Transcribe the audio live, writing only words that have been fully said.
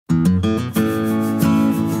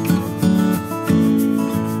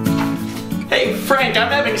Frank,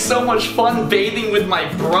 I'm having so much fun bathing with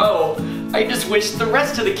my bro. I just wish the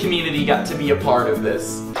rest of the community got to be a part of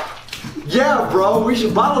this. Yeah, bro, we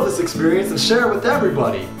should bottle this experience and share it with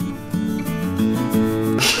everybody.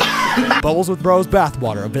 Bubbles with Bros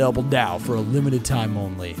bathwater available now for a limited time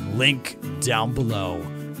only. Link down below.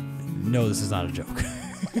 No, this is not a joke.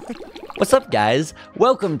 What's up, guys?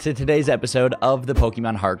 Welcome to today's episode of the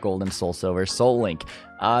Pokemon Heart Gold and Soul Silver Soul Link.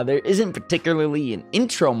 There isn't particularly an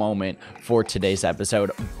intro moment for today's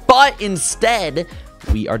episode, but instead,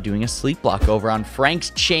 we are doing a sleep block over on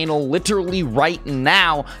Frank's channel literally right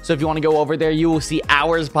now. So if you want to go over there, you will see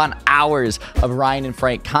hours upon hours of Ryan and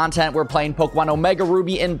Frank content. We're playing Pokemon Omega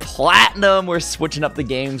Ruby and Platinum. We're switching up the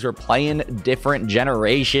games. We're playing different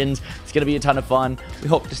generations. It's going to be a ton of fun. We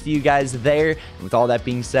hope to see you guys there. And with all that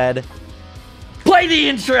being said, play the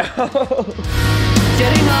intro.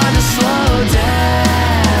 Getting on to slow down.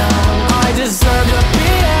 I deserve to be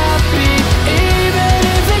happy, even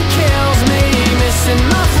if it kills me. Missing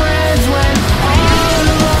my friends when all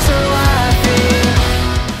of us are laughing.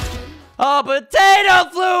 A potato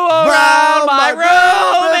flew around my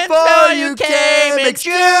room until you came in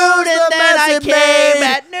June, and then I came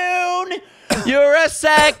at noon. You're a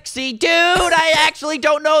sexy dude. I actually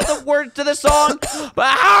don't know the words to the song, but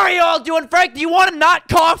how are you all doing? Frank, do you want to not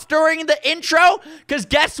cough during the intro? Because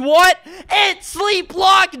guess what? It's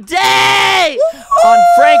SLEEPLOCKE Day! On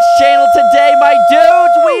Frank's channel today, my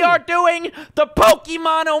dudes, we are doing the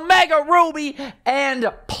Pokemon Omega Ruby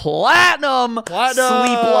and Platinum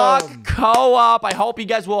SLEEPLOCKE co-op. I hope you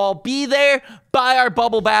guys will all be there, buy our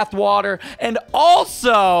bubble bath water, and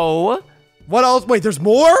also... What else? Wait, there's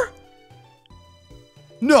more?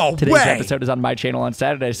 No Today's way. episode is on my channel on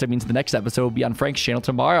Saturday, so it means the next episode will be on Frank's channel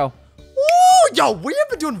tomorrow. Ooh, yo, we have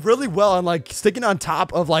been doing really well on like sticking on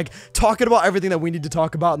top of like talking about everything that we need to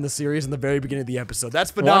talk about in the series in the very beginning of the episode.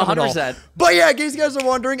 That's phenomenal. 100%. But yeah, in case you guys are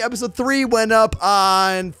wondering, episode 3 went up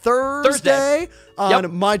on Thursday.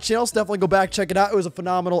 On my channel, so definitely go back, check it out. It was a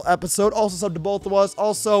phenomenal episode. Also sub to both of us.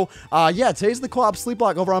 Also, yeah, today's the co-op sleep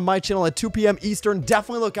block over on my channel at 2 p.m. Eastern.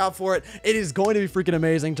 Definitely look out for it. It is going to be freaking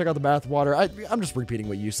amazing. Check out the bath water. I'm just repeating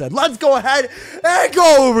what you said. Let's go ahead and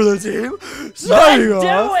go over the team. Let's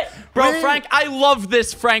do it! Bro, Frank, I love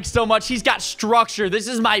this Frank so much. He's got structure. This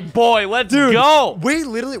is my boy. Let's go.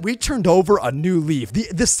 We turned over a new leaf.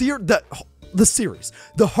 The series,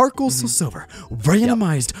 the Heart Gold Soul Silver,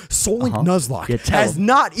 Randomized Soul Link Nuzlocke has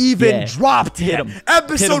not even dropped yet.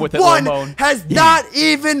 Episode 1 has not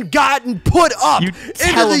even gotten put up into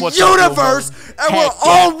the universe, and we're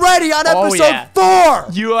already on episode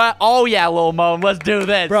 4. Oh yeah, Lil Moan, let's do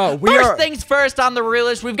this. Bro, first things first on the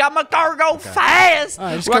realist, we've got Macargo Fast.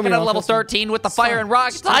 Working at level 13 with the fire and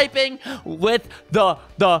rock typing, with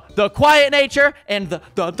the quiet nature and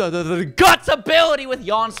the guts ability with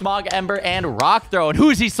Yawn, Smog, Ember, and Rock Throw. And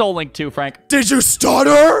who's he Soul Link to, Frank? Did you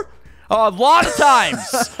stutter? A lot of times.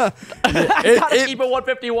 I gotta keep it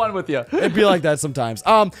 151 with you. It'd be like that sometimes.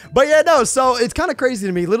 But yeah, no, so it's kind of crazy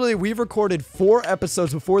to me. Literally, we've recorded 4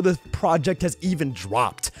 episodes before the project has even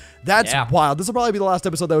dropped. That's wild. This will probably be the last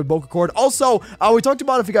episode that we both record. Also, we talked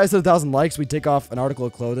about if you guys hit 1,000 likes, we'd take off an article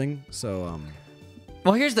of clothing. So,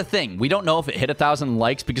 Well, here's the thing. We don't know if it hit 1,000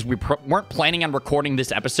 likes because we weren't planning on recording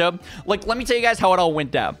this episode. Like, let me tell you guys how it all went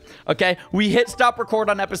down, okay? We hit stop record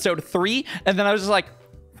on episode 3, and then I was just like,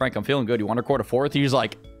 Frank, I'm feeling good. You want to record a 4th? He was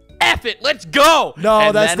like, F it, let's go. No,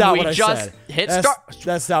 and that's not what I said.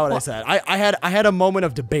 That's not what I said. I had a moment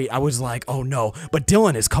of debate. I was like, oh no, but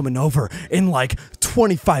Dylan is coming over in like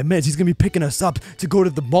 25 minutes. He's gonna be picking us up to go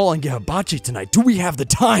to the mall and get hibachi tonight. Do we have the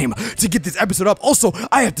time to get this episode up? Also,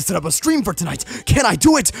 I have to set up a stream for tonight. Can I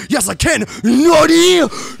do it? Yes, I can. Nutty!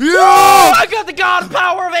 Yeah! I got the god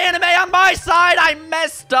power of anime on my side. I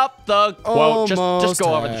messed up the quote. Just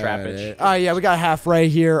go over the trappage. Yeah, we got halfway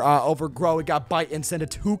here. Overgrow. We got Bite and Send a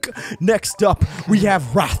Took. Next up, we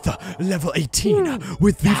have Wrath, level 18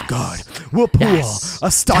 with Leaf Guard. Whirlpool,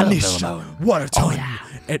 Astonish, Water Tongue.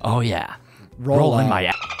 Oh yeah. Roll in my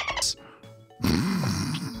ass.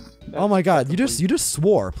 Oh my god, you just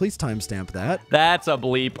swore. Please timestamp that. That's a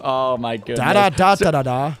bleep. Oh my goodness.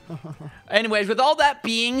 Da-da-da-da-da-da. Anyways, with all that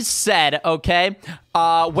being said, okay,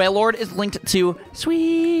 Wailord is linked to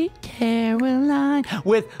Sweet Caroline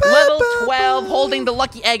with level 12, holding the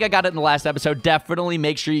lucky egg. I got it in the last episode. Definitely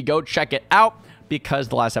make sure you go check it out, because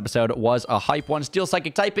the last episode was a hype one. Steel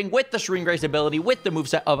Psychic typing with the Shroom Grace ability, with the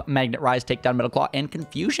moveset of Magnet Rise, Takedown, Metal Claw, and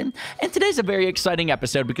Confusion. And today's a very exciting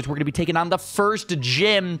episode because we're going to be taking on the first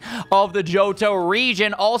gym of the Johto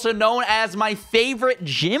region, also known as my favorite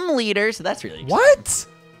gym leader. So that's really exciting. What?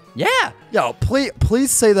 Yeah. Yo,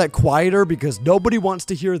 please say that quieter because nobody wants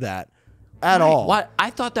to hear that. at all. What? I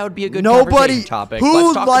thought that would be a good Nobody conversation topic. who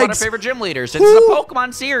Let's talk about our likes- favorite gym leaders. It's the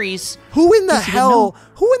Pokemon series. Who in the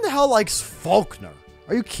hell likes Faulkner?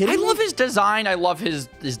 Are you kidding I me? love his design. I love his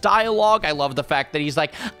dialogue. I love the fact that he's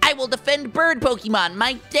like, I will defend bird Pokemon.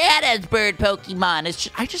 My dad has bird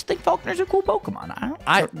Pokemon. I just think Faulkner's a cool Pokemon.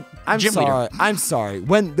 I'm Gym sorry. leader. I'm sorry.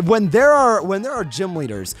 When there are gym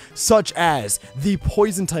leaders such as the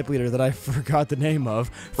poison type leader that I forgot the name of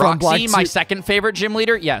from Roxy, my Black second favorite gym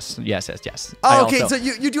leader. Yes. Oh, okay, so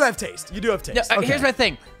you do have taste. You do have taste. Okay. Here's my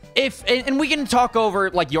thing. And we can talk over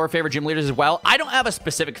like your favorite gym leaders as well. I don't have a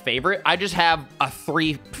specific favorite. I just have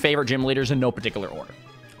 3 favorite gym leaders in no particular order.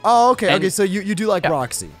 Oh, okay. And- okay, so you do like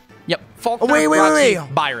Roxy. Yep. Faulkner, Oh, wait, Roxy,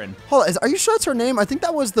 wait. Byron. Hold on. Are you sure that's her name? I think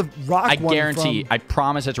that was the rock I one guarantee. from- I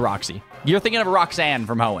promise it's Roxy. You're thinking of Roxanne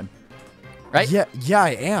from Hoenn, right? Yeah,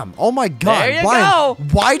 I am. Oh my god. There you Brian, go.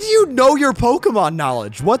 why do you know your Pokemon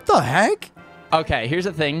knowledge? What the heck? Okay, here's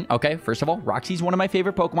the thing. Okay, first of all, Roxy's one of my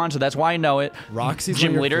favorite Pokemon, so that's why I know it. Roxy's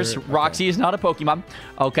gym one of your leaders. favorite- Roxy is not a Pokemon.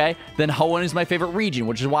 Okay, then Hoenn is my favorite region,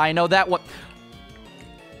 which is why I know that one.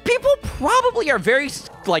 People probably are very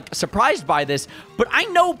surprised by this, but I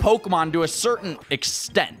know Pokemon to a certain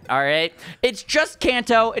extent. All right, it's just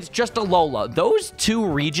Kanto, it's just Alola. Those 2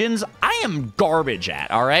 regions, I am garbage at.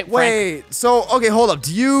 All right, Frank? Wait. So okay, hold up.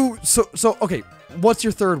 Do you okay? What's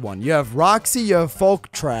your third one? You have Roxy, you have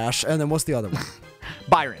Folk Trash, and then what's the other one?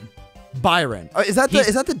 Byron Byron. Is that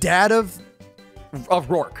the dad of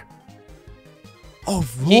Rourke.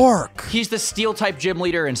 Rourke? He's the Steel type gym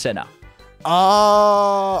leader in Sinnoh.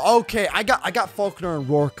 Oh, okay. I got Faulkner and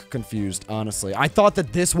Rourke confused, honestly. I thought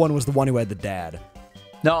that this one was the one who had the dad.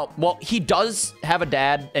 No, well, he does have a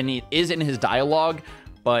dad, and he is in his dialogue,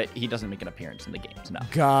 but he doesn't make an appearance in the games, no.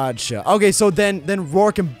 Gotcha. Okay, so then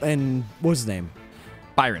Rourke and what's his name?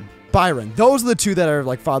 Byron. Byron. Those are the 2 that are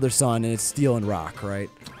like father-son, and it's Steel and Rock, right?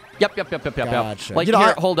 Yep. Gotcha. Like, You know,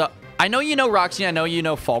 here, hold up. I know you know Roxy, I know you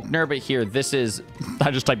know Faulkner, but here, this is... I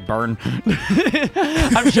just typed burn.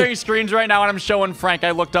 I'm sharing screens right now, and I'm showing Frank.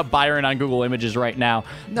 I looked up Byron on Google Images right now.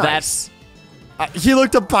 Nice. He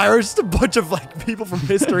looked up Byron, just a bunch of like people from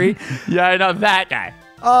history. Yeah, I know that guy.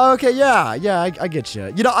 Oh, okay, yeah, I get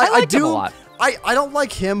you. You know, I like do. him a lot. I don't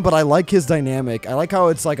like him, but I like his dynamic. I like how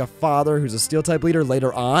it's like a father who's a Steel type leader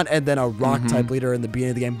later on, and then a Rock type leader in the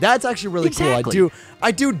beginning of the game. That's actually really Exactly. cool. I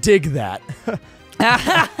do dig that.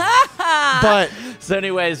 But So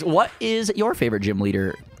anyways, what is your favorite gym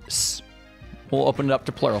leader? We'll open it up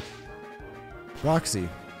to plural. Roxy.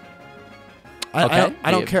 Okay.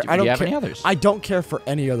 I don't care. Do I don't you have care. any others? I don't care for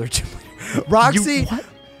any other gym leader. Roxy. what?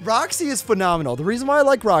 Roxy is phenomenal. The reason why I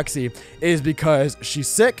like Roxy is because she's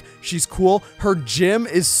sick, she's cool. Her gym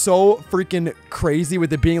is so freaking crazy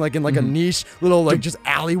with it being like in like a niche little like just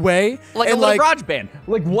alleyway. Like and a little garage band.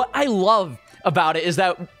 Like what I love about it is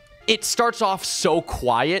that it starts off so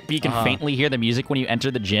quiet, but you can faintly hear the music when you enter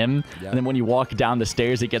the gym. And then when you walk down the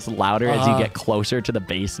stairs, it gets louder as you get closer to the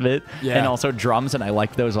basement. Yeah. And also drums, and I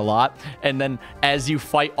like those a lot. And then as you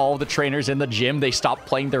fight all the trainers in the gym, they stop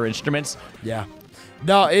playing their instruments. Yeah.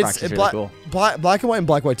 No, it's Roxy's really cool. Black and White and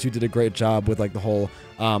Black and White 2 did a great job with like the whole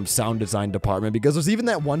sound design department, because there's even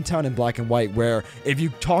that one town in Black and White where if you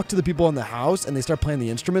talk to the people in the house and they start playing the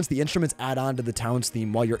instruments add on to the town's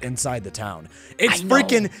theme while you're inside the town. It's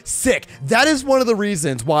freaking sick. That is one of the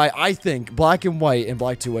reasons why I think Black and White and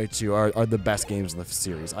Black 2 White 2 are the best games in the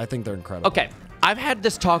series. I think they're incredible. Okay, I've had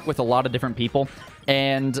this talk with a lot of different people,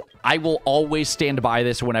 and I will always stand by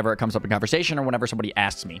this whenever it comes up in conversation or whenever somebody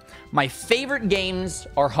asks me. My favorite games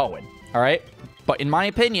are Hoenn, all right? But in my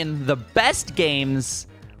opinion, the best games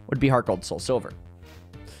would be Heart Gold, Soul Silver.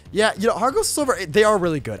 Yeah, you know, Heart Gold Silver, they are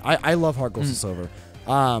really good. I love Heart Gold Silver.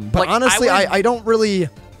 But Like, honestly, I would- I don't really...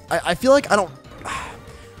 I feel like I don't...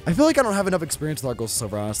 I feel like I don't have enough experience with Heart Gold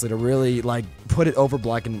Silver, honestly, to really, like, put it over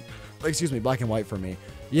Black and White for me.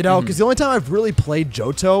 You know, because the only time I've really played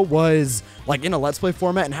Johto was, like, in a Let's Play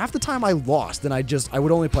format, and half the time I lost, and I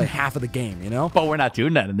would only play half of the game, you know? But we're not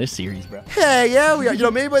doing that in this series, bro. Hey, yeah, we are. You know,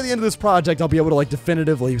 maybe by the end of this project, I'll be able to, like,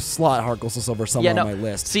 definitively slot Heart Gold Silver somewhere on my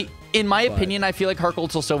list. See, in my opinion, I feel like Heart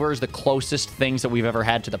Gold, Soul Silver is the closest things that we've ever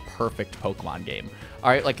had to the perfect Pokemon game.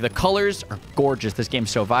 All right, like, the colors are gorgeous. This game's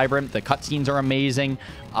so vibrant. The cutscenes are amazing.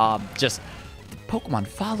 Just, Pokemon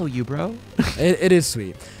follow you, bro. It is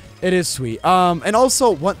sweet. It is sweet. And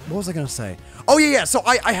also, what was I going to say? Oh, yeah. So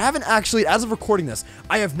I haven't actually, as of recording this,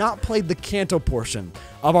 I have not played the Kanto portion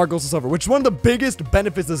of Heart Gold Soul Silver, which is one of the biggest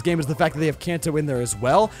benefits of this game is the fact that they have Kanto in there as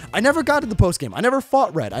well. I never got to the post game. I never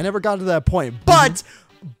fought Red. I never got to that point. But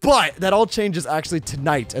that all changes actually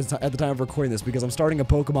tonight at the time of recording this, because I'm starting a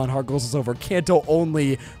Pokemon Heart Gold Soul Silver Kanto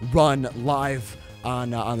only run live on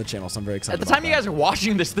the channel. So I'm very excited. At the time you guys are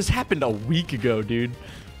watching this happened a week ago, dude.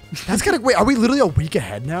 That's kind of wait. Are we literally a week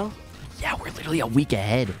ahead now? Yeah, we're literally a week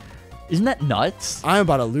ahead. Isn't that nuts? I'm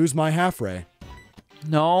about to lose my half ray.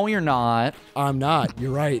 No, you're not. I'm not.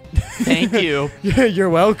 You're right. Thank you. You're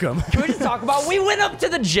welcome. Can we just talk about, we went up to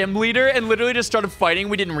the gym leader and literally just started fighting.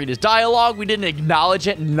 We didn't read his dialogue. We didn't acknowledge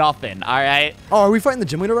it. Nothing. All right. Oh, are we fighting the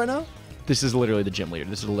gym leader right now? This is literally the gym leader.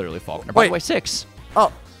 This is literally Faulkner. By the way, 6.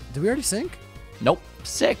 Oh, did we already sync? Nope.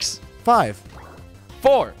 6. 5,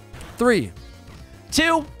 4, 3,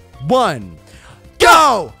 2, 1,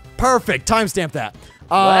 go! Perfect. Timestamp that.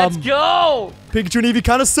 let's go. Pikachu and Eevee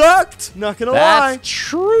kind of sucked. Not gonna lie. That's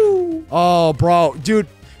true. Oh, bro, dude.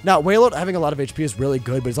 Now, Wailord having a lot of HP is really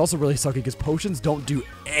good, but it's also really sucky because potions don't do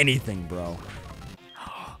anything, bro.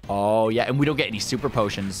 Oh, yeah, and we don't get any super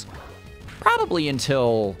potions. Probably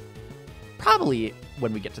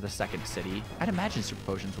when we get to the second city. I'd imagine super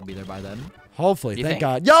potions will be there by then. Hopefully, You thank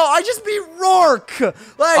think? God. Yo, I just beat Rourke.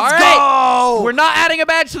 Let's All right. go. We're not adding a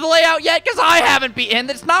badge to the layout yet because I haven't beaten.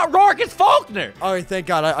 It's not Rourke, it's Faulkner. All right, thank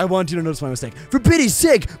God. I wanted you to notice my mistake. For pity's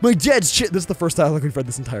sake, my dad's This is the first dialogue we've read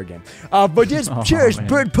this entire game. My dad's cherished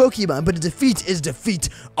bird Pokemon, but a defeat is defeat.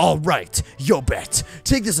 All right, your bet.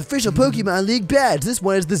 Take this official Pokemon League badge. This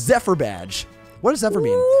one is the Zephyr badge. What does Zephyr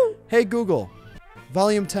mean? Hey, Google.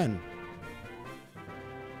 Volume 10.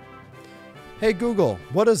 Hey, Google.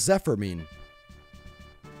 What does Zephyr mean?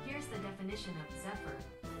 Here's the definition of zephyr.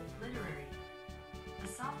 Literary. A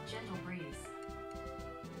soft, gentle breeze.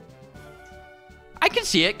 I can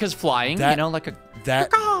see it because flying, you know, like a...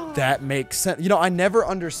 That makes sense. You know, I never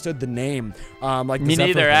understood the name. Like Me the Zephyr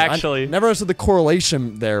neither, thing. actually. I never understood the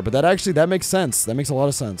correlation there, but that makes sense. That makes a lot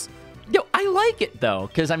of sense. Yo, I like it though,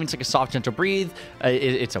 because I mean it's like a soft, gentle breathe.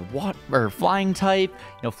 It's a water or flying type.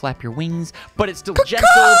 You know, flap your wings, but it's still gentle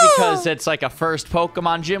because it's like a first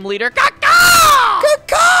Pokemon gym leader. Caw!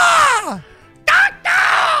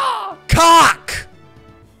 Cock!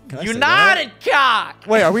 Can I say United cock. that?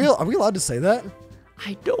 Wait, are we allowed to say that?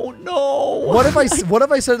 I don't know. What if I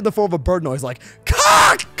said it in the form of a bird noise like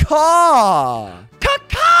cock caw?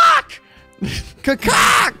 Cock.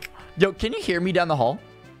 Cock! Yo, can you hear me down the hall?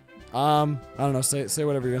 I don't know. Say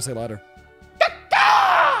whatever you're gonna say louder.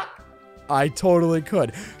 I totally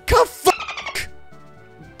could. Fuck!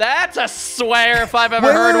 That's a swear if I've ever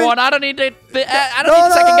Wait, heard wait. one. I don't need to. I don't need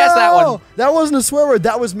to second guess that one. That wasn't a swear word.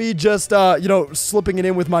 That was me just, you know, slipping it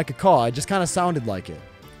in with my caw. It just kind of sounded like it.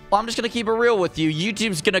 Well, I'm just gonna keep it real with you.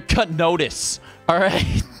 YouTube's gonna cut notice. All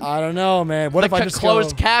right. I don't know, man. What if I just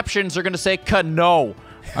closed captions are gonna say cut no.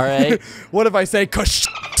 All right. What if I say kush?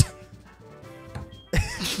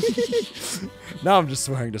 Now I'm just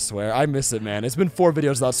swearing to swear. I miss it, man. It's been 4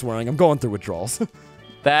 videos without swearing. I'm going through withdrawals.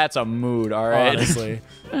 That's a mood, all right? Honestly.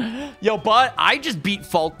 Yo, but I just beat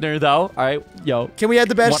Faulkner, though. All right, yo. Can we add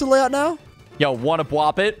the badge to the layout now? Yo, wanna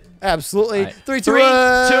bwop it? Absolutely. Right. 3, 2, 3, 2,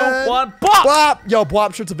 1. 1, bwop! Bwop! Yo,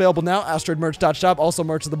 Bwop shirt's available now. AsteroidMerch.shop. Also,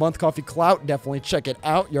 merch of the month, Coffee Clout. Definitely check it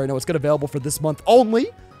out. You already know it's good. Available for this month only.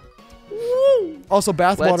 Woo. Also,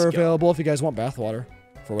 bathwater available if you guys want bathwater.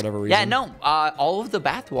 For whatever reason. Yeah, no, all of the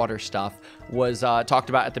bathwater stuff was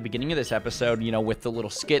talked about at the beginning of this episode, you know, with the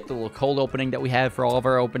little skit, the little cold opening that we had for all of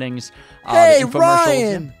our openings. Hey, the infomercials.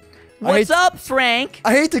 Ryan! What's up, Frank?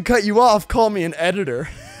 I hate to cut you off. Call me an editor.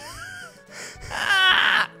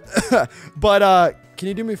 But, can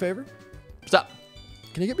you do me a favor? What's up?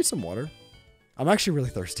 Can you get me some water? I'm actually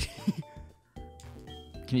really thirsty.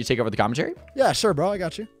 Can you take over the commentary? Yeah, sure, bro. I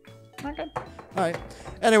got you. Okay. All right.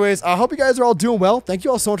 Anyways, I hope you guys are all doing well. Thank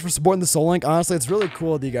you all so much for supporting the Soul Link. Honestly, it's really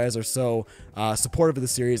cool that you guys are so supportive of the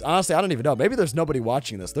series. Honestly, I don't even know. Maybe there's nobody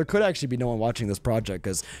watching this. There could actually be no one watching this project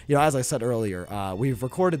because, you know, as I said earlier, we've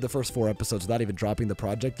recorded the first 4 episodes without even dropping the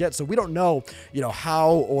project yet. So we don't know, you know,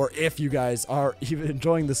 how or if you guys are even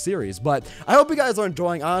enjoying the series. But I hope you guys are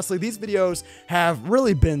enjoying. Honestly, these videos have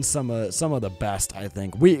really been some of the best, I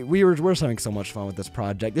think. We're just having so much fun with this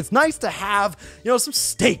project. It's nice to have, you know, some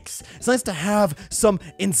stakes. It's nice to have some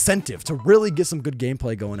incentive to really get some good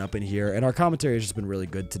gameplay going up in here, and our commentary has just been really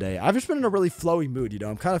good today. I've just been in a really flowy mood, you know.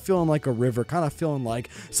 I'm kind of feeling like a river, kind of feeling like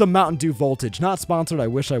some Mountain Dew Voltage. Not sponsored, I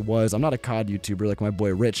wish I was. I'm not a COD YouTuber like my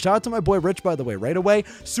boy Rich. Shout out to my boy Rich, by the way, right away.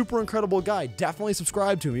 Super incredible guy. Definitely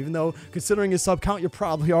subscribe to him, even though considering his sub count, you're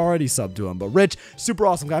probably already subbed to him. But Rich, super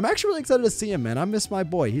awesome guy. I'm actually really excited to see him, man. I miss my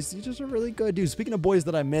boy. He's just a really good dude. Speaking of boys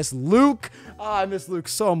that I miss, Luke. I miss Luke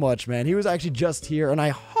so much, man. He was actually just here, and I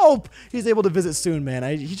hope he's able to visit soon, man.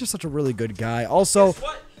 He's just such a really good guy. Also, Guess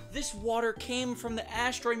what? This water came from the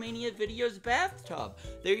Asteroid Mania Videos bathtub.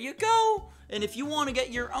 There you go. And if you want to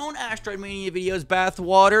get your own Asteroid Mania Videos bath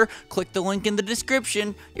water, click the link in the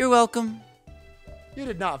description. You're welcome. You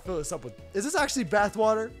did not fill this up with... Is this actually bath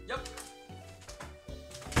water? Yep.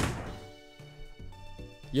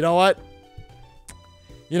 You know what?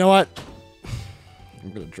 You know what?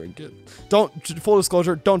 I'm gonna drink it. Full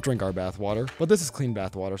disclosure, don't drink our bath water. But this is clean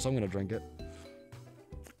bath water, so I'm gonna drink it.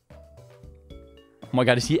 Oh my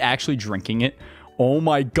god, is he actually drinking it? Oh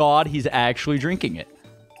my god, he's actually drinking it.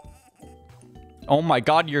 Oh my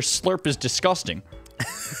god, your slurp is disgusting.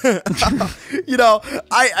 You know,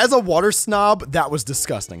 as a water snob, that was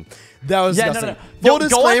disgusting. That was disgusting. No. Full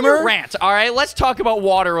disclaimer. Go on your rant, all right? Let's talk about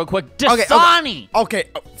water real quick. Dasani! Okay.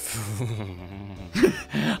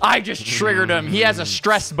 I just triggered him. He has a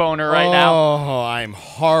stress boner right now. Oh, I'm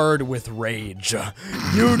hard with rage.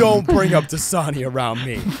 You don't bring up Dasani around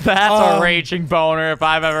me. That's a raging boner if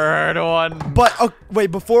I've ever heard one. But, wait,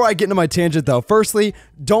 before I get into my tangent, though, firstly,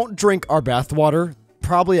 don't drink our bath water.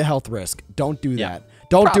 Probably a health risk. Don't do that.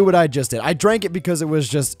 Don't do what I just did. I drank it because it's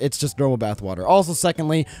just normal bath water. Also,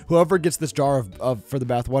 secondly, whoever gets this jar for the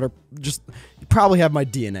bath water, just probably have my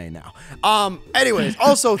DNA now. Anyways,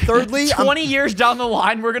 also, thirdly, 20 years down the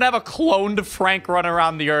line, we're gonna have a cloned Frank run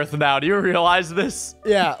around the earth now. Do you realize this?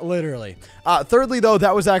 Yeah, literally. Thirdly, though,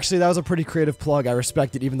 that was a pretty creative plug. I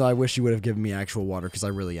respect it, even though I wish you would have given me actual water because I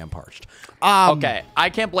really am parched. Okay, I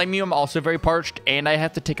can't blame you. I'm also very parched, and I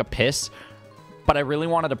have to take a piss. But I really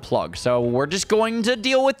wanted a plug, so we're just going to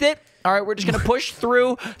deal with it. All right, we're just going to push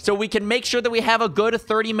through so we can make sure that we have a good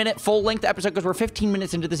 30-minute full-length episode because we're 15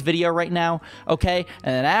 minutes into this video right now, okay?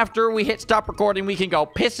 And then after we hit stop recording, we can go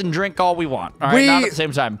piss and drink all we want, all right? Not at the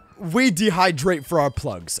same time. We dehydrate for our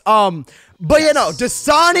plugs. But you know,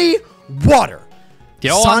 Dasani water.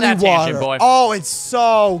 Go on that tangent, boy. Oh, it's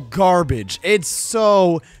so garbage. It's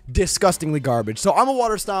so disgustingly garbage. So I'm a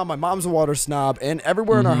water snob. My mom's a water snob. And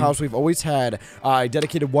everywhere in our house, we've always had a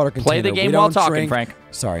dedicated water container. Play the game while talking, Frank.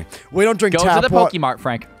 Sorry. We don't drink tap water. Go to the water. Pokemart,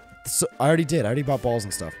 Frank. So, I already did. I already bought balls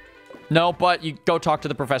and stuff. No, but you go talk to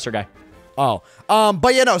the professor guy. Oh,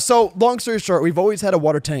 but you know, so long story short, we've always had a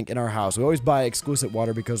water tank in our house. We always buy exclusive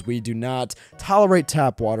water because we do not tolerate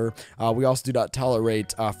tap water. We also do not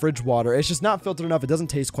tolerate fridge water. It's just not filtered enough. It doesn't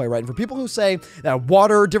taste quite right. And for people who say that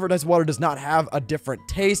different types of water does not have a different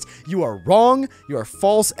taste, you are wrong. You are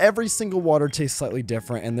false. Every single water tastes slightly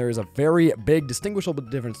different, and there is a very big distinguishable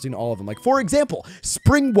difference between all of them. Like, for example,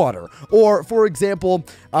 spring water, or for example,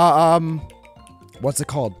 what's it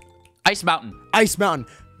called? Ice Mountain. Ice Mountain.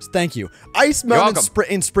 Thank you. Ice Mountain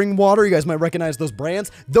in spring water. You guys might recognize those brands.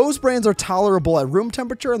 Those brands are tolerable at room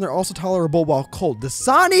temperature, and they're also tolerable while cold.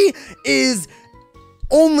 Dasani is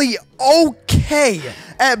only okay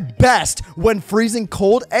at best when freezing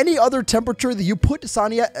cold. Any other temperature that you put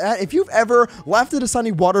Dasani at, if you've ever left a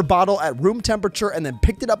Dasani water bottle at room temperature and then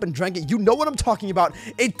picked it up and drank it, you know what I'm talking about.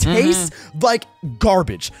 It tastes like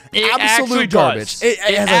garbage. Absolute garbage. It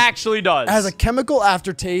actually does. It has a chemical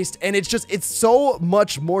aftertaste, and it's so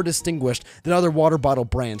much more distinguished than other water bottle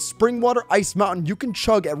brands. Spring water, Ice Mountain, you can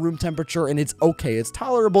chug at room temperature, and it's okay. It's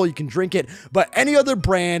tolerable. You can drink it. But any other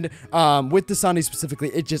brand, with Dasani specifically,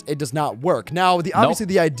 it does not work. Now, obviously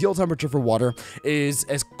the ideal temperature for water is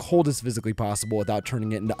as cold as physically possible without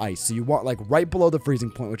turning it into ice. So you want like right below the freezing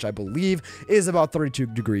point, which I believe is about 32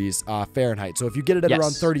 degrees Fahrenheit. So if you get it at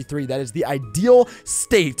around 33, that is the ideal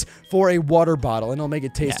state for a water bottle, and it'll make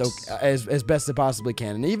it taste as best it possibly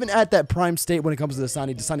can. And even at that prime state when it comes to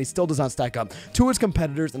Dasani still does not stack up to its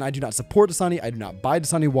competitors, and I do not support Dasani. I do not buy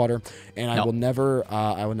Dasani water, and I will never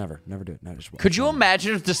do it. Could you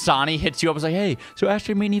imagine if Dasani hits you up and was like, hey, so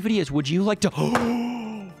after many videos, would you like to...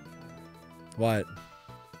 What?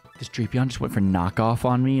 This Dreepion just went for knockoff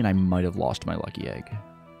on me, and I might have lost my lucky egg.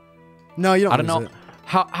 No, you don't. I don't know.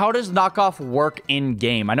 How does knockoff work in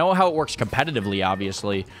game? I know how it works competitively,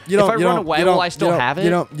 obviously. If I run away, will I still have it?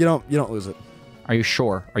 You don't lose it. Are you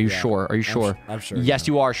sure? Are you sure? Are you sure? I'm sure. Yes,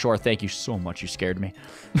 you are sure. Thank you so much. You scared me.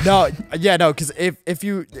 No, because if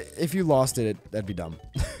you lost it, that'd be dumb.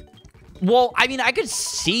 Well, I mean, I could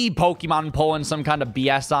see Pokemon pulling some kind of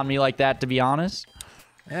BS on me like that, to be honest.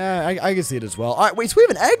 Yeah, I can see it as well. All right, wait, so we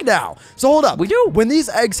have an egg now. So hold up. We do. When these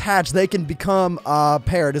eggs hatch, they can become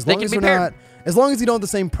paired as long as they're not. As long as you don't have the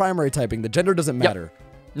same primary typing, the gender doesn't matter.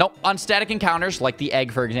 Nope. On static encounters, like the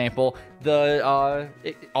egg, for example,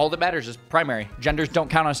 all that matters is primary. Genders don't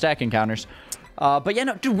count on static encounters. But yeah,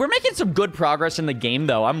 no, dude, we're making some good progress in the game,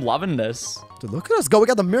 though. I'm loving this. Dude, look at us go. We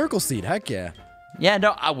got the Miracle Seed. Heck yeah. Yeah,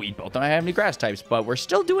 no, we both don't have any grass types, but we're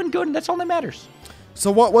still doing good, and that's all that matters.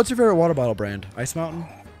 So what's your favorite water bottle brand? Ice Mountain?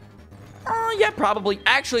 Yeah, probably.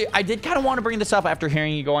 Actually, I did kind of want to bring this up after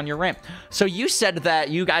hearing you go on your rant. So you said that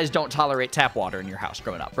you guys don't tolerate tap water in your house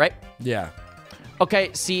growing up, right? Yeah.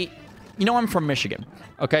 Okay, see, you know I'm from Michigan.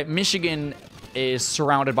 Okay, Michigan is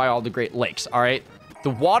surrounded by all the Great Lakes, all right? The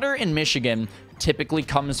water in Michigan typically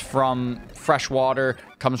comes from fresh water,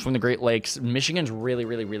 comes from the Great Lakes. Michigan's really,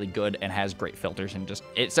 really, really good and has great filters, and just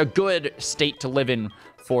it's a good state to live in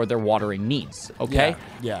for their watering needs, okay?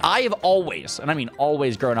 Yeah. I have always, and I mean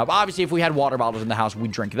always grown up, obviously if we had water bottles in the house,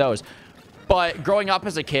 we'd drink those. But growing up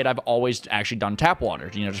as a kid, I've always actually done tap water,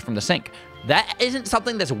 you know, just from the sink. That isn't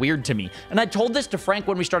something that's weird to me. And I told this to Frank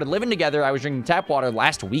when we started living together. I was drinking tap water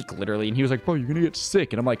last week, literally, and he was like, bro, you're gonna get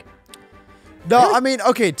sick. And I'm like, no, really? I mean,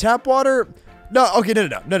 okay, tap water. No, okay,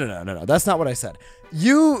 no. That's not what I said.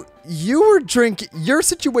 You were drinking. Your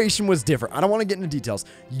situation was different. I don't want to get into details.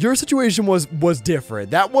 Your situation was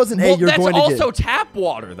different. That wasn't well, you're going to get. that's also tap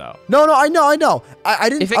water, though. No, I know. I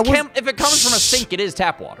didn't. If it comes from a sink, it is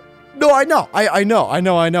tap water. No, I know. I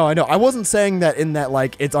know. I wasn't saying that in that,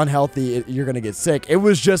 like, it's unhealthy, you're going to get sick. It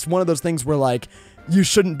was just one of those things where, like, you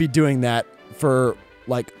shouldn't be doing that for,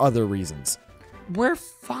 like, other reasons. We're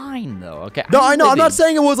fine, though, okay? No, I know. I'm not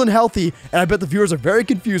saying it was unhealthy, and I bet the viewers are very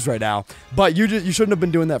confused right now, but you shouldn't have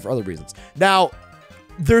been doing that for other reasons. Now,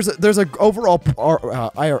 there's a overall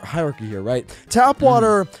hierarchy here, right? Tap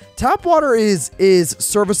water is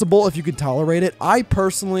serviceable if you can tolerate it. I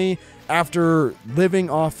personally, after living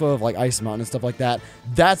off of like Ice Mountain and stuff like that,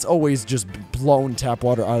 that's always just blown tap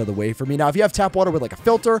water out of the way for me. Now, if you have tap water with like a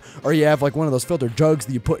filter, or you have like one of those filter jugs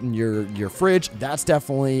that you put in your fridge, that's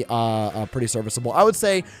definitely pretty serviceable. I would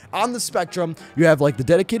say on the spectrum, you have like the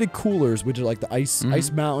dedicated coolers, which are like the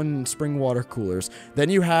Ice Mountain spring water coolers. Then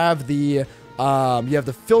you have the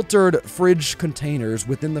filtered fridge containers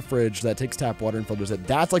within the fridge that takes tap water and filters it.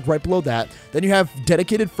 That's like right below that. Then you have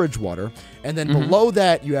dedicated fridge water. And then below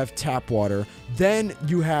that, you have tap water. Then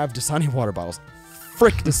you have Dasani water bottles.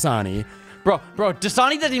 Frick Dasani. Bro,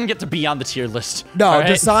 Dasani doesn't even get to be on the tier list. No, right?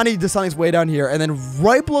 Dasani's way down here. And then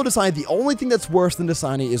right below Dasani, the only thing that's worse than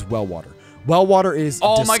Dasani is well water. Well water is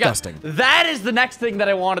disgusting. My God. That is the next thing that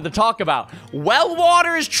I wanted to talk about. Well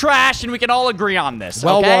water is trash, and we can all agree on this,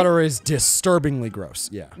 Well okay? water is disturbingly gross,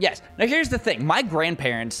 yeah. Yes. Now, here's the thing. My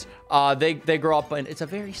grandparents, they grew up in, it's a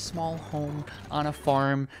very small home on a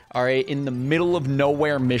farm, all right, in the middle of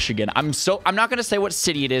nowhere, Michigan. I'm not going to say what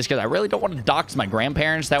city it is, because I really don't want to dox my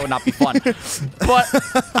grandparents. That would not be fun. But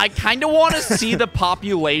I kind of want to see the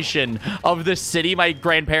population of the city my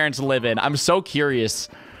grandparents live in. I'm so curious.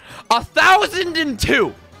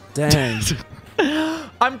 1,002. Dang.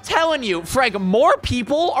 I'm telling you, Frank, more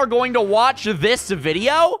people are going to watch this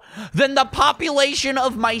video than the population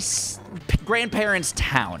of my grandparents'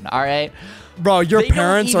 town, all right? Bro, your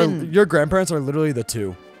grandparents are literally the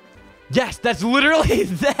two. Yes, that's literally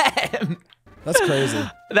them. That's crazy.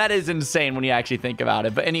 That is insane when you actually think about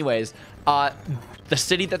it. But anyways, the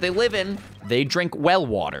city that they live in, they drink well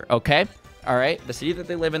water, okay? All right, the city that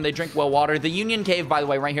they live in, they drink well water. The Union Cave, by the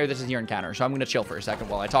way, right here, this is your encounter. So I'm going to chill for a second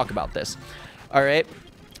while I talk about this. All right.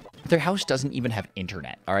 Their house doesn't even have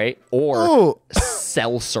internet, all right? Or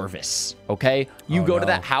cell service, okay? You go to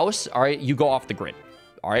that house, all right? You go off the grid,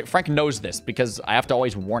 all right? Frank knows this because I have to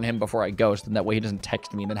always warn him before I go, so that way he doesn't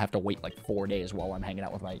text me and then have to wait like 4 days while I'm hanging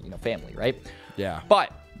out with my family, right? Yeah.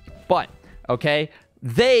 But, okay?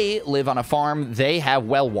 They live on a farm. They have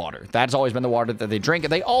well water. That's always been the water that they drink.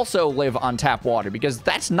 And they also live on tap water because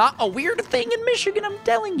that's not a weird thing in Michigan, I'm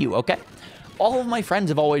telling you, okay? All of my friends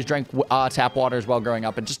have always drank tap water as well growing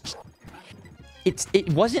up. And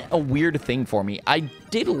it wasn't a weird thing for me. I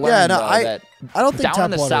did learn that I don't think down in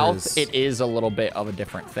the tap water South, it is a little bit of a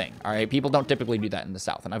different thing, all right? People don't typically do that in the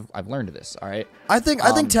South, and I've learned this, all right? I think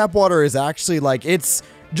tap water is actually, like, it's...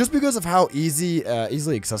 Just because of how easily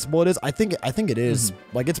accessible it is, I think it is.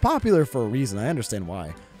 Like, it's popular for a reason. I understand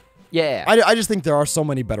why. Yeah. I just think there are so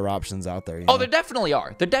many better options out there. You know? Oh, there definitely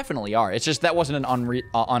are. There definitely are. It's just that wasn't an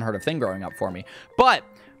unheard of thing growing up for me. But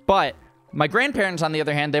my grandparents, on the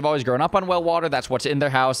other hand, they've always grown up on well water. That's what's in their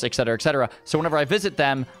house, et cetera, et cetera. So whenever I visit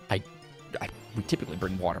them, we typically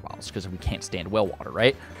bring water bottles because we can't stand well water,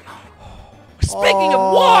 right? Speaking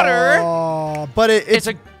of water, but it's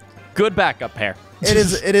a good backup pair.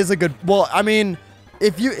 It is a good. Well, I mean,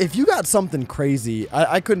 if you got something crazy,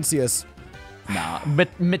 I couldn't see us. Nah, but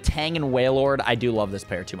Metang and Wailord, I do love this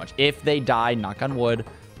pair too much. If they die, knock on wood,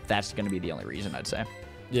 that's gonna be the only reason I'd say.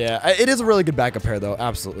 Yeah, it is a really good backup pair though.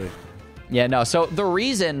 Absolutely. Yeah, no. So the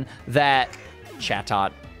reason that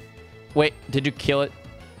Chatot, wait, did you kill it?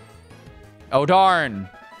 Oh darn!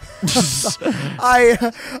 I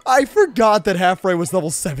forgot that Halfray was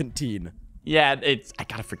level 17. Yeah, I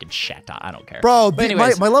got a freaking Chatot. I don't care. Bro,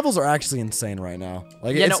 my levels are actually insane right now.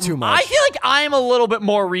 Like, it's too much. I feel like I'm a little bit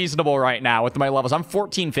more reasonable right now with my levels. I'm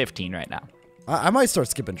 14, 15 right now. I might start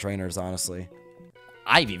skipping trainers, honestly.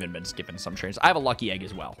 I've even been skipping some trainers. I have a lucky egg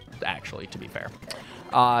as well, actually, to be fair.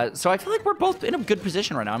 So I feel like we're both in a good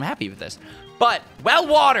position right now. I'm happy with this. But well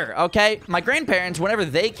water, okay? My grandparents, whenever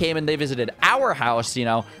they came and they visited our house, you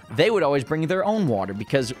know, they would always bring their own water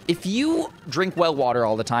because if you drink well water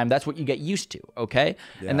all the time, that's what you get used to, okay?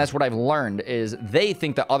 Yeah. And that's what I've learned is they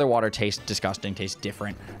think that other water tastes disgusting, tastes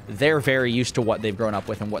different. They're very used to what they've grown up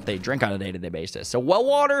with and what they drink on a day-to-day basis. So well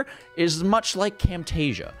water is much like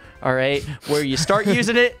Camtasia, all right? Where you start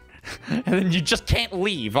using it and then you just can't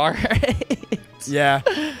leave, all right? Yeah.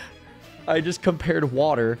 I just compared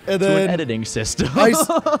water to an editing system.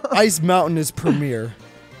 Ice Mountain is Premiere.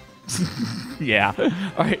 Yeah.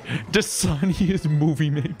 All right. Dasani is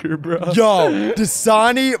Movie Maker, bro. Yo,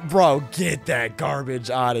 Dasani, bro, get that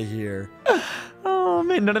garbage out of here. Oh,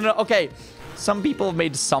 man. No. Okay. Some people have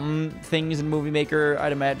made some things in Movie Maker.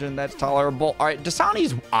 I'd imagine that's tolerable. All right.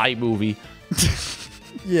 Dasani's iMovie.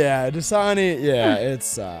 Yeah, Dasani. Yeah,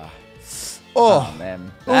 it's... Oh,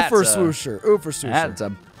 man. Oofer swoosher. That's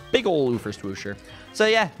a big old oofer swoosher. So,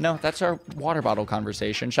 yeah, no, that's our water bottle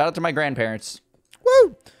conversation. Shout out to my grandparents.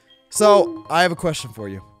 Woo! So, I have a question for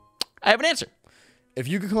you. I have an answer. If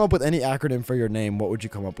you could come up with any acronym for your name, what would you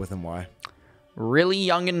come up with and why? Really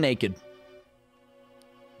Young and Naked.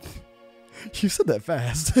 You said that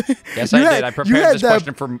fast. Yes, I did. I prepared this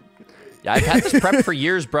question for... Yeah, I've had this prepped for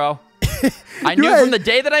years, bro. I knew from the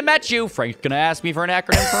day that I met you, Frank's going to ask me for an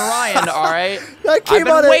acronym for Ryan, all right? I've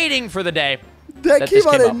been waiting for the day. That came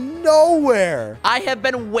out of nowhere. I have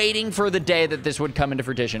been waiting for the day that this would come into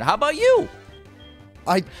fruition. How about you?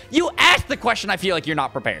 You asked the question. I feel like you're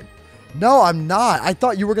not prepared. No, I'm not. I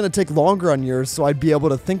thought you were going to take longer on yours so I'd be able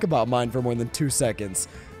to think about mine for more than 2 seconds.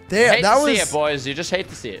 Damn, hate to see it, boys. You just hate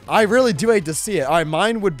to see it. I really do hate to see it. All right,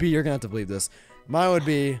 mine would be, you're going to have to believe this. Mine would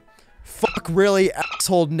be, fuck really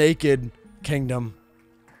asshole naked kingdom.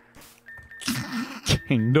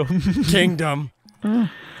 Kingdom.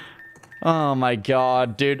 Oh my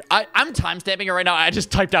god, dude. I'm timestamping it right now. I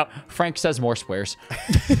just typed out, Frank says more swears.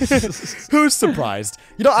 Who's surprised?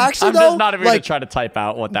 You know, actually, I'm just not even going to try to type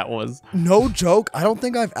out what that was. No joke. I don't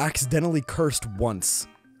think I've accidentally cursed once.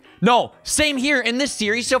 No, same here. In this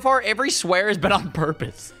series so far, every swear has been on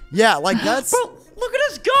purpose. Yeah, like that's... Bro, look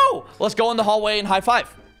at us go. Let's go in the hallway and high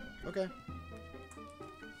five. Okay.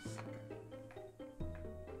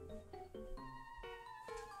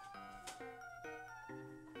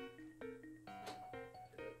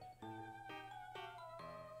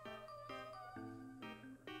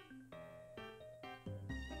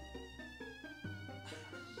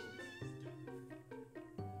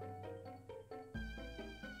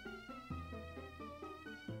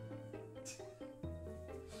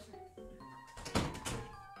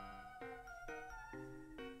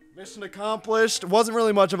 Mission accomplished. Wasn't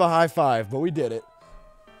really much of a high five, but we did it.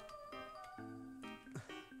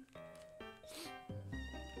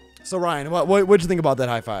 So Ryan, what'd you think about that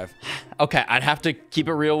high five? Okay, I'd have to keep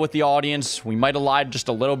it real with the audience. We might have lied just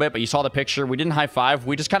a little bit, but you saw the picture. We didn't high five.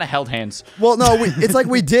 We just kind of held hands. Well, no, it's like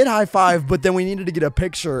we did high five, but then we needed to get a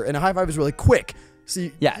picture, and a high five is really quick.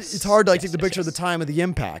 See, yes, it's hard to take the picture at the time of the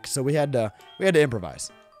impact, so we had to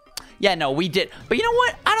improvise. Yeah, no, we did. But you know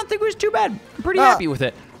what? I don't think it was too bad. I'm pretty happy with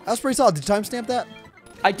it. That was pretty solid. Did you timestamp that?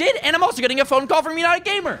 I did, and I'm also getting a phone call from United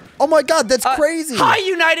Gamer. Oh my god, that's crazy. Hi,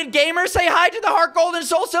 United Gamer. Say hi to the Heart Gold and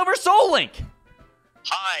Soul Silver Soul Link.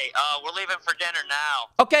 Hi, we're leaving for dinner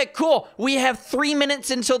now. Okay, cool. We have 3 minutes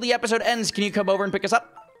until the episode ends. Can you come over and pick us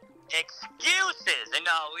up? Excuses. And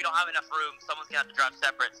no, we don't have enough room. Someone's going to have to drive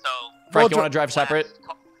separate, so... Frank, you want to drive separate?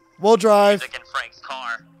 We'll drive. Music in Frank's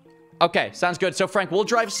car. Okay, sounds good. So, Frank, we'll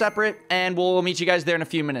drive separate, and we'll meet you guys there in a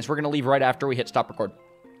few minutes. We're going to leave right after we hit stop record.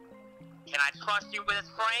 Can I trust you with this,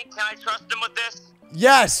 Frank? Can I trust him with this?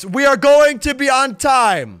 Yes, we are going to be on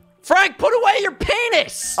time. Frank, put away your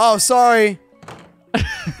penis! Oh, sorry.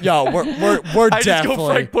 Yo, we're I definitely... just go,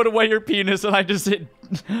 Frank, put away your penis, and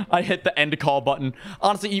I hit the end call button.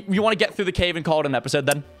 Honestly, you want to get through the cave and call it an episode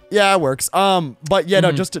then? Yeah, it works. But yeah,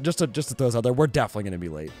 no, just to throw this out there, we're definitely going to be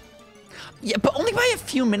late. Yeah, but only by a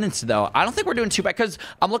few minutes, though. I don't think we're doing too bad, because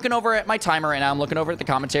I'm looking over at my timer right now. I'm looking over at the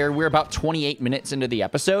commentary. We're about 28 minutes into the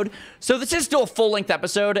episode. So this is still a full-length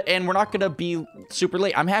episode, and we're not going to be super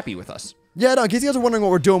late. I'm happy with us. Yeah, no, in case you guys are wondering what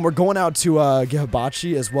we're doing, we're going out to get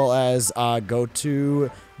hibachi, as well as go to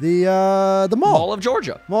the mall. Mall of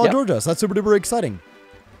Georgia. Mall of Georgia. So that's super duper exciting.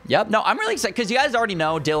 Yep. No, I'm really excited, because you guys already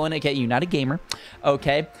know Dylan, aka United Gamer.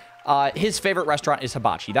 Okay. His favorite restaurant is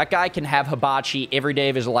hibachi. That guy can have hibachi every day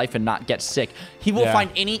of his life and not get sick. He will find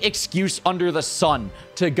any excuse under the sun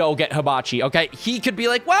to go get hibachi, okay? He could be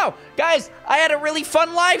like, wow, guys, I had a really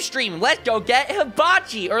fun live stream. Let's go get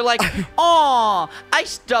hibachi. Or like, aw, I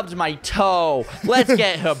stubbed my toe. Let's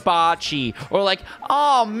get hibachi. Or like,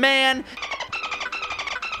 oh, man,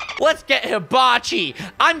 Let's get hibachi.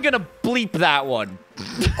 I'm gonna bleep that one.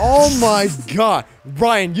 Oh my god.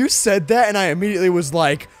 Ryan, you said that and I immediately was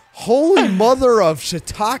like, holy mother of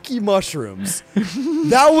shiitake mushrooms.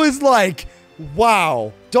 That was like,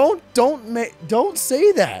 wow. Don't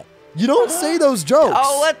say that. You don't say those jokes.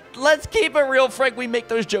 Oh, let's keep it real, Frank. We make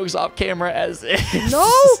those jokes off camera as is.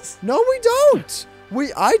 No, we don't.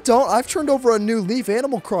 I don't. I've turned over a new leaf,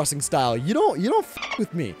 Animal Crossing style. You don't f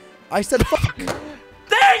with me. I said fuck.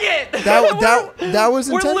 Dang it! That was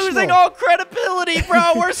intentional. We're losing all credibility,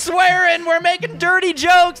 bro. We're swearing. We're making dirty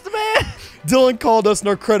jokes, man. Dylan called us and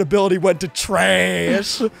our credibility went to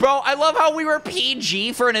trash. Bro, I love how we were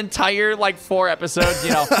PG for an entire, like, 4 episodes,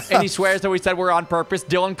 you know, and he swears that we said we're on purpose.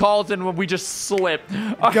 Dylan calls and we just slipped.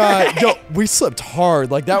 God, yo, we slipped hard.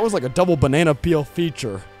 Like, that was like a double banana peel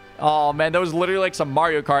feature. Oh, man, that was literally like some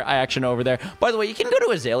Mario Kart action over there. By the way, you can go to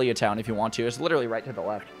Azalea Town if you want to. It's literally right to the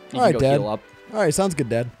left. You All right, can go Dad. heal up. All right, sounds good,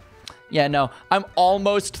 Dad. Yeah, no, I'm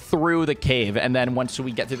almost through the cave, and then once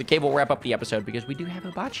we get through the cave, we'll wrap up the episode because we do have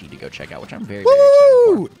hibachi to go check out, which I'm very, very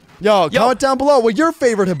excited for. Yo, comment down below what your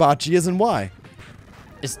favorite hibachi is and why.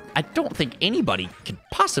 I don't think anybody could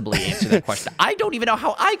possibly answer that question. I don't even know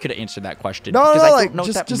how I could answer that question. No, because I like, don't know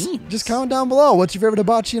what that means. just comment down below. What's your favorite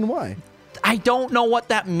hibachi and why? I don't know what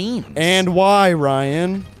that means. And why,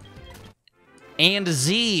 Ryan? And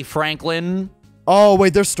Z, Franklin. Oh,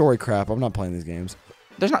 wait, there's story crap. I'm not playing these games.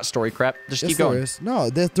 There's not story crap. Just keep there going. is. No,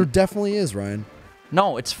 there definitely is, Ryan.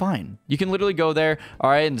 No, it's fine. You can literally go there,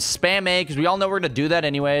 all right, and spam A, because we all know we're going to do that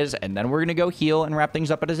anyways, and then we're going to go heal and wrap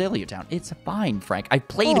things up at Azalea Town. It's fine, Frank. I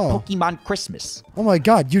played Pokemon Christmas. Oh my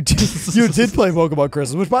god, you did play Pokemon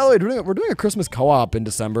Christmas, which, by the way, we're doing a Christmas co-op in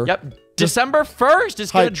December. Yep. December 1st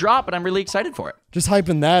is going to drop, and I'm really excited for it. Just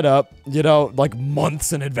hyping that up, you know, like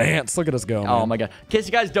months in advance. Look at us go, man. Oh my god. In case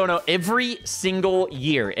you guys don't know, every single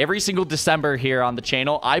year, every single December here on the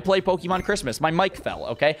channel, I play Pokemon Christmas. My mic fell,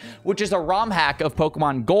 okay? Which is a ROM hack of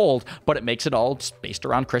Pokemon Gold, but it makes it all just based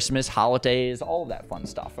around Christmas, holidays, all of that fun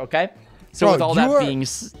stuff, okay? So Bro, with all that being...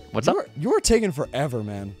 What's up? You are taking forever,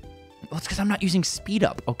 man. Well, it's because I'm not using speed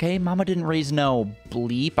up, okay? Mama didn't raise no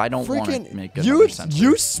bleep. I don't want to make a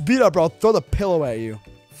you speed up, bro. I'll throw the pillow at you.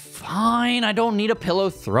 Fine. I don't need a pillow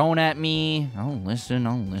thrown at me. I'll listen.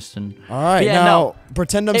 All right, yeah, now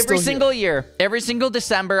pretend I'm every still single year, every single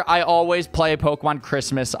December, I always play Pokemon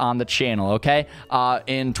Christmas on the channel, okay?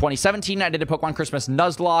 In 2017, I did a Pokemon Christmas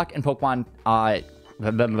Nuzlocke and Pokemon...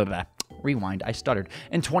 Rewind, I stuttered.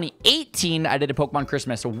 In 2018, I did a Pokemon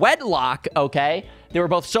Christmas Wedlock, okay? They were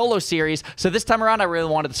both solo series, so this time around, I really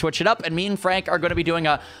wanted to switch it up, and me and Frank are going to be doing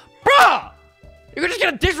a... Bruh! You're just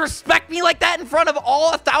going to disrespect me like that in front of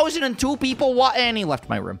all 1,002 people? What? And he left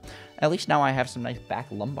my room. At least now I have some nice back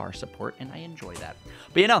lumbar support, and I enjoy that.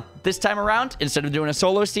 But you know, this time around, instead of doing a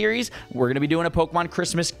solo series, we're going to be doing a Pokemon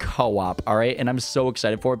Christmas co-op, all right? And I'm so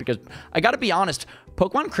excited for it because I got to be honest,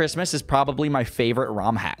 Pokemon Christmas is probably my favorite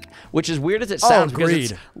ROM hack, which is weird as it sounds. Agreed.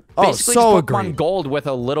 Because it's basically so just Pokemon agreed. Gold with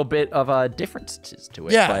a little bit of differences to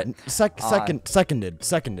it. Yeah, but, seconded.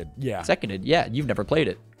 Yeah. Seconded, yeah. You've never played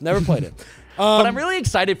it. Never played it. But I'm really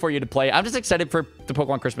excited for you to play. I'm just excited for the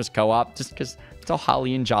Pokemon Christmas co-op just because it's all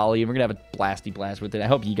holly and jolly, and we're going to have a blasty blast with it. I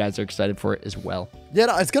hope you guys are excited for it as well. Yeah,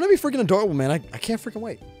 no, it's going to be freaking adorable, man. I can't freaking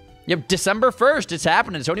wait. Yep, December 1st, it's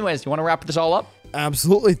happening. So anyways, you want to wrap this all up?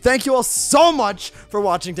 Absolutely. Thank you all so much for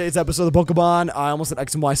watching today's episode of Pokemon. I almost said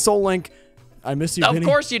X and Y Soul Link. I miss you, Of Vinny.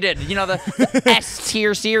 course you did. You know, the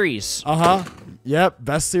S-tier series. Uh-huh. Yep,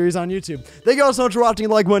 best series on YouTube. Thank you all so much for watching.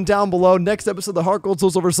 Like one down below. Next episode of the Heart Gold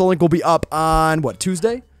Soul Silver Soul Link will be up on, what,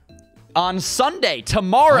 Tuesday? On Sunday,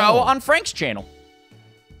 tomorrow, on Frank's channel.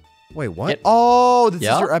 Wait, what? Oh, this is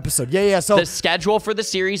Yep. your episode. Yeah. So The schedule for the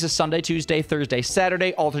series is Sunday, Tuesday, Thursday,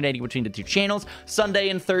 Saturday, alternating between the two channels. Sunday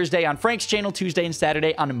and Thursday on Frank's channel, Tuesday and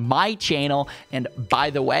Saturday on my channel. And by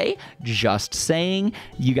the way, just saying,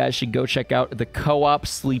 you guys should go check out the co-op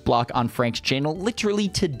SLEEPLOCKE on Frank's channel literally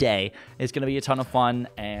today. It's going to be a ton of fun,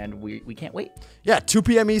 and we can't wait. yeah, 2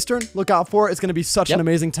 p.m. Eastern. Look out for it. It's going to be such an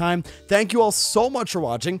amazing time. Thank you all so much for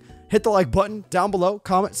watching. Hit the like button down below.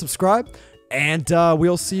 Comment, subscribe. And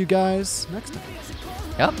we'll see you guys next time.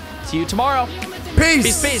 Yep. See you tomorrow.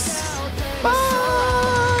 Peace. Peace.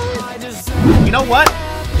 You know what?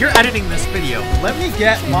 You're editing this video. Let me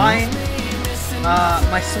get my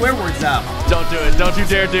swear words out. Don't do it. Don't you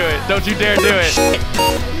dare do it. Don't you dare do it.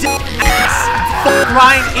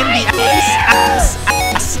 Ryan in the ass.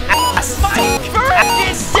 Mike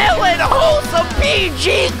Virgin Dylan, wholesome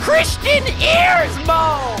PG Christian ears,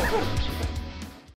 Mo.